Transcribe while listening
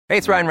Hey,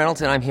 it's Ryan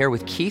Reynolds, and I'm here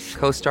with Keith,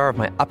 co-star of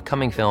my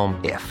upcoming film,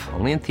 If,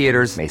 only in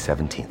theaters May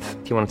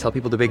 17th. Do you want to tell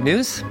people the big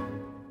news?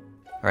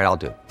 All right, I'll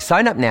do it.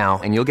 Sign up now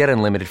and you'll get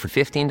unlimited for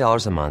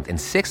 $15 a month and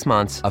 6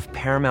 months of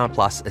Paramount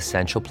Plus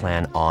Essential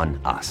Plan on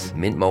us.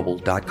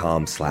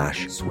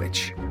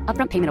 MintMobile.com/switch.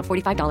 Upfront payment of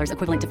 $45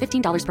 equivalent to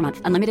 $15 per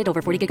month. Unlimited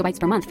over 40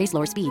 gigabytes per month. Face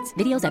lower speeds.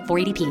 Videos at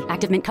 480p.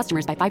 Active Mint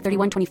customers by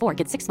 531.24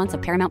 get 6 months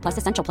of Paramount Plus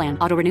Essential Plan.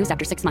 Auto renews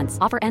after 6 months.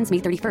 Offer ends May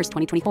 31st,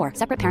 2024.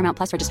 Separate Paramount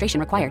Plus registration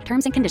required.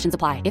 Terms and conditions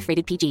apply if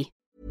rated PG.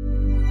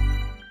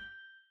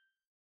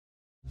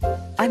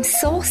 I'm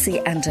saucy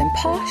and I'm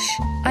posh.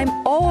 I'm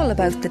all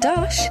about the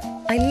dosh.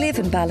 I live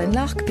in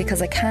Ballinlough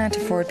because I can't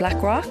afford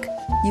Blackrock.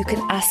 You can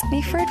ask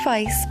me for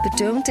advice, but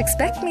don't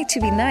expect me to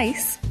be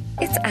nice.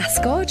 It's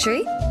Ask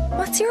Audrey.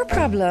 What's your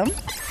problem?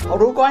 How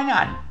are you going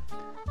on?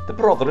 The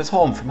brother is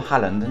home from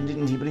Holland, and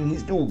didn't he bring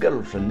his new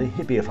girlfriend, the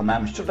hippie from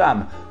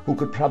Amsterdam, who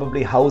could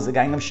probably house a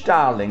gang of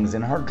starlings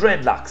in her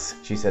dreadlocks,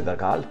 she said they're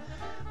called.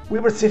 We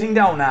were sitting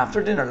down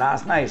after dinner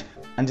last night,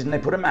 and didn't I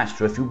put a match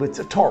to a few bits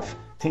of turf,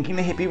 thinking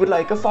the hippie would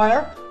like a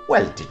fire?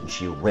 Well, didn't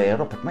she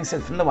rear up at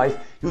myself and the wife?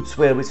 You'd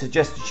swear we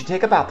suggested she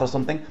take a bath or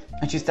something,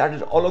 and she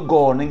started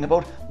all-a-gorning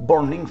about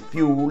burning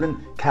fuel and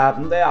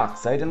carbon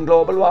dioxide and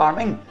global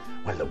warming.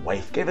 Well, the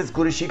wife gave as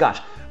good as she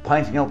got,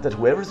 pointing out that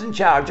whoever's in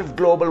charge of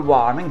global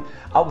warming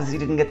obviously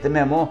didn't get the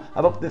memo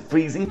about the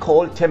freezing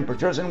cold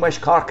temperatures in West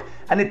Cork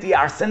and at the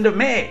arse end of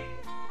May.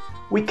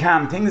 We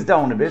calmed things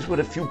down a bit with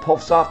a few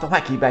puffs off the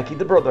wacky-backy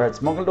the brother had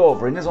smuggled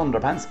over in his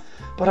underpants,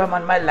 but I'm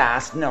on my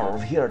last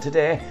nerve here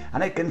today,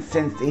 and I can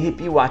sense the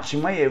hippie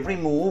watching my every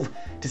move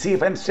to see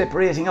if I'm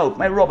separating out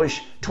my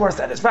rubbish to her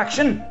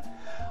satisfaction.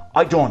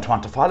 I don't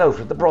want to fall out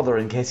with the brother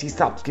in case he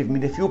stops giving me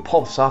the few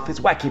puffs off his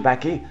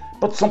wacky-backy,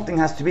 but something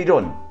has to be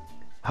done.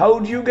 How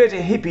do you get a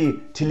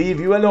hippie to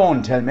leave you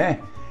alone, tell me?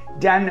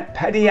 Dan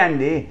Paddy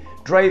Andy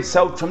drives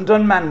south from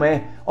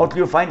Dunmanway until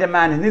you find a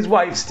man and his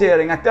wife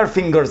staring at their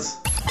fingers.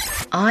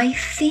 I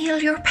feel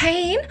your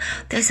pain.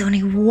 There's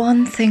only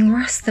one thing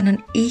worse than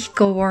an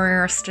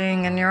eco-warrior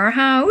staying in your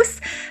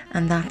house,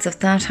 and that's if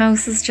that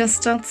house is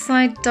just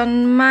outside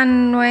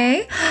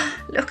Dunmanway.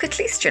 Look, at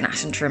least you're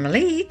not in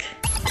Drimoleague.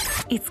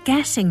 It's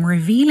getting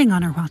revealing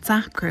on our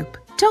WhatsApp group.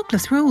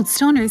 Douglas Road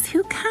Stunners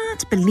who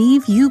can't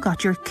believe you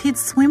got your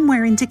kids'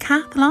 swimwear in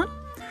Decathlon.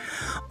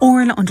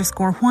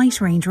 Orla_White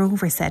Range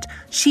Rover said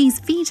she's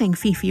feeding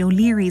Fifi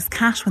O'Leary's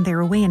cat when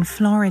they're away in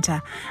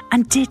Florida,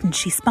 and didn't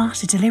she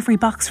spot a delivery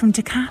box from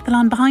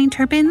Decathlon behind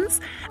her bins,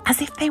 as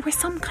if they were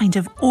some kind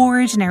of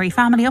ordinary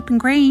family up in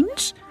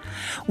Grange.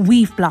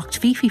 We've blocked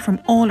Fifi from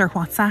all our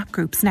WhatsApp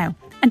groups now.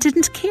 And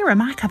didn't Ciara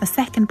Mack have a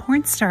second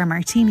porn star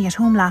martini at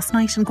home last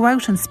night and go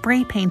out and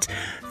spray paint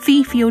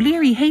Fifi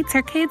O'Leary hates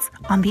her kids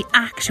on the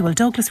actual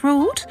Douglas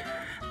Road?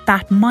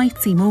 That might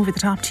seem over the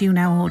top to you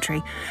now,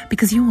 Audrey,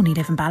 because you only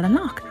live in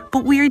Ballinlough,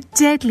 but we're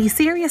deadly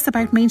serious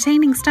about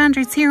maintaining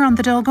standards here on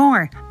the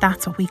Dogor.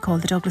 That's what we call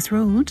the Douglas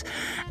Road.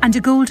 And a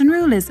golden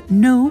rule is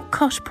no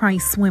cut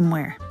price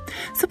swimwear.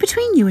 So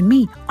between you and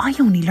me, I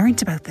only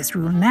learnt about this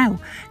rule now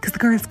because the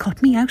girls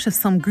cut me out of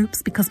some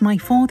groups because my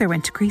father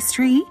went to Crease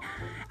Tree.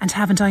 And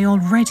haven't I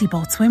already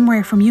bought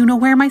swimwear from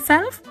you-know-where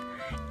myself?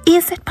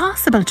 Is it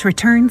possible to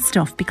return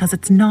stuff because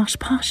it's not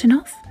posh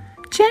enough?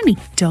 Jenny,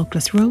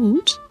 Douglas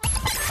Road.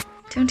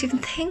 Don't even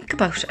think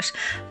about it.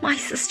 My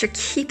sister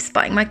keeps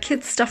buying my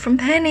kids' stuff from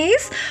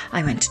Pennies.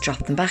 I went to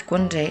drop them back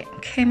one day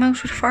and came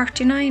out with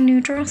 49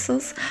 new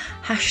dresses.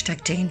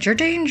 #danger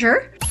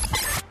danger.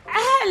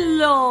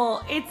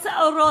 Hello, it's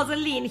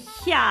Rosaline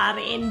here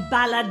in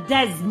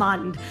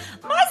Balladesmond.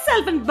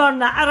 Myself and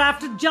Berna are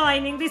after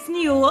joining this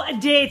new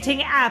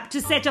dating app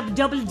to set up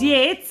double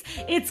dates.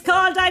 It's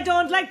called I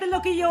Don't Like the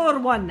Look of Your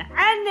One.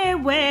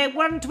 Anyway,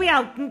 weren't we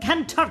out in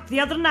Kanturk the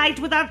other night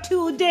with our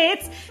 2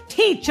 dates?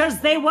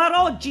 Teachers they were,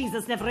 oh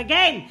Jesus, never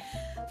again.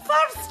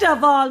 First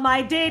of all,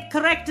 my date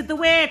corrected the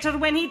waiter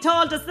when he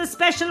told us the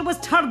special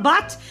was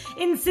turbot,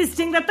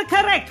 insisting that the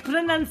correct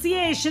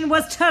pronunciation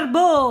was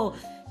turbo.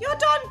 You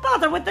don't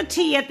bother with the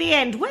T at the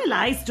end. Well,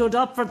 I stood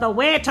up for the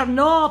waiter,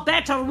 no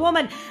better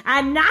woman,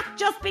 and not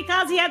just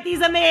because he had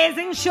these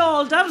amazing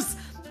shoulders.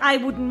 I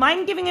wouldn't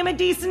mind giving him a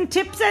decent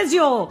tip, says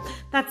you.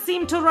 That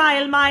seemed to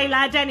rile my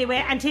lad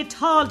anyway, and he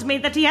told me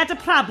that he had a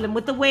problem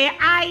with the way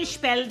I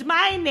spelled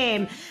my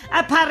name.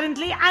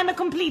 Apparently, I'm a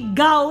complete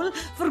ghoul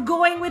for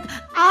going with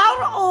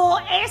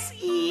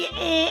Rosealen.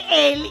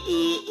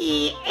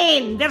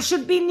 There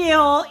should be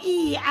no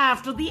E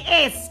after the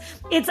S.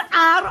 It's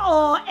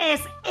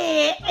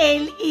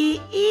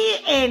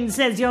Rosaleen,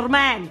 says your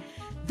man.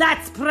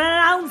 That's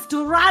pronounced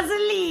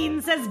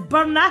Rosaline, says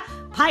Berna,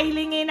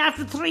 piling in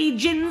after 3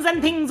 gins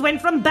and things went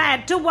from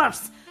bad to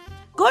worse.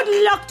 Good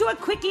luck to a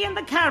quickie in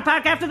the car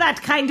park after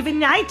that kind of a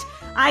night.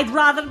 I'd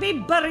rather be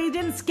buried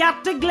in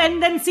Scarta Glen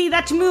than see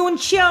that moon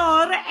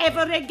shore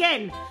ever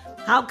again.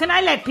 How can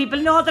I let people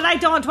know that I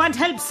don't want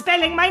help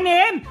spelling my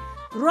name?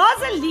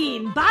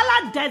 Rosaline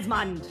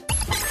Balladesmond.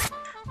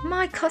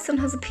 My cousin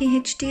has a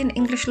PhD in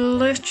English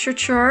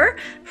literature,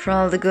 for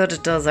all the good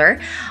it does her.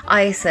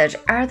 I said,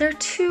 are there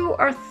 2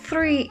 or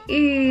 3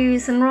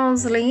 E's in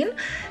Rosaline?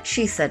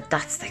 She said,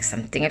 that's like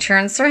something at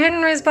Ern Sir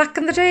Henry's back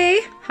in the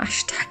day.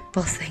 Hashtag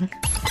buzzing.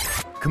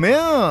 Come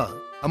here.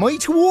 Am I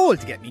too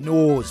old to get me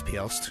nose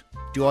pierced?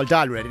 The old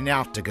dad read an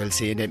article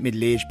saying that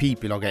middle-aged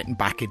people are getting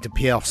back into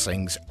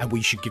piercings and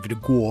we should give it a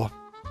go.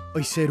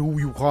 I said, who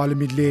you call a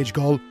middle-aged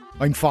girl?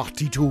 I'm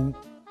 42.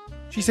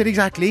 She said,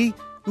 exactly.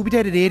 You'll be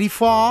dead at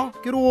 84.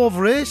 Get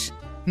over it.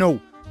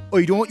 No,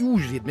 I don't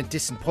usually admit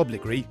this in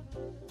public, right?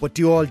 But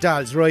the old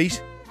doll's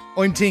right.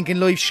 I'm thinking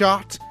life's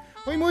short.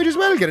 I might as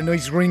well get a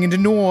nice ring in the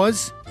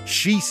nose.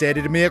 She said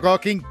it'd make her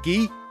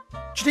kinky. Do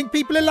you think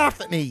people will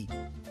laugh at me?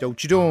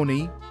 Don't you,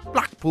 Donny?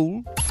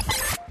 Blackpool.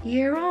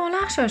 You're all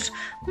at it.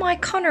 My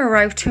Connor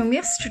arrived to him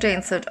yesterday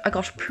and said, I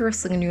got a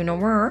piercing and you know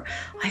where.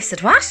 I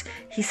said, what?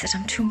 He said,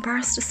 I'm too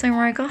embarrassed to say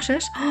where I got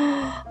it.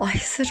 I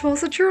said,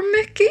 was it your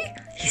Mickey?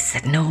 He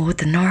said, no,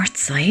 the north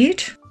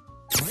side.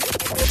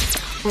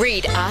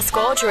 Read Ask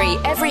Audrey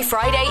every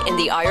Friday in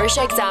the Irish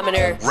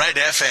Examiner. Red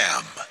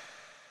FM.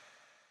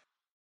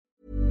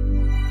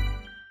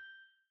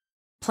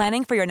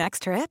 Planning for your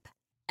next trip?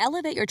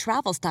 Elevate your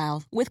travel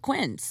style with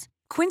Quince.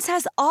 Quince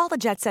has all the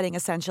jet-setting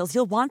essentials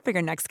you'll want for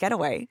your next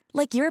getaway,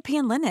 like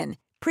European linen,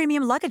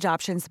 premium luggage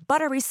options,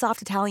 buttery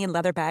soft Italian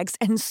leather bags,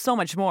 and so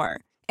much more.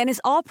 And is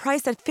all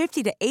priced at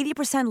 50 to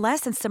 80% less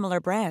than similar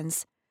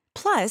brands.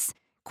 Plus,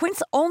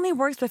 Quince only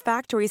works with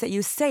factories that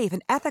use safe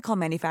and ethical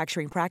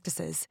manufacturing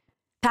practices.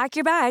 Pack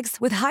your bags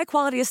with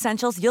high-quality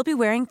essentials you'll be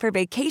wearing for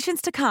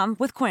vacations to come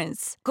with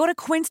Quince. Go to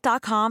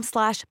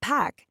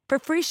quince.com/pack for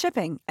free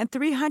shipping and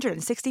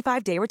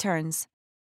 365-day returns.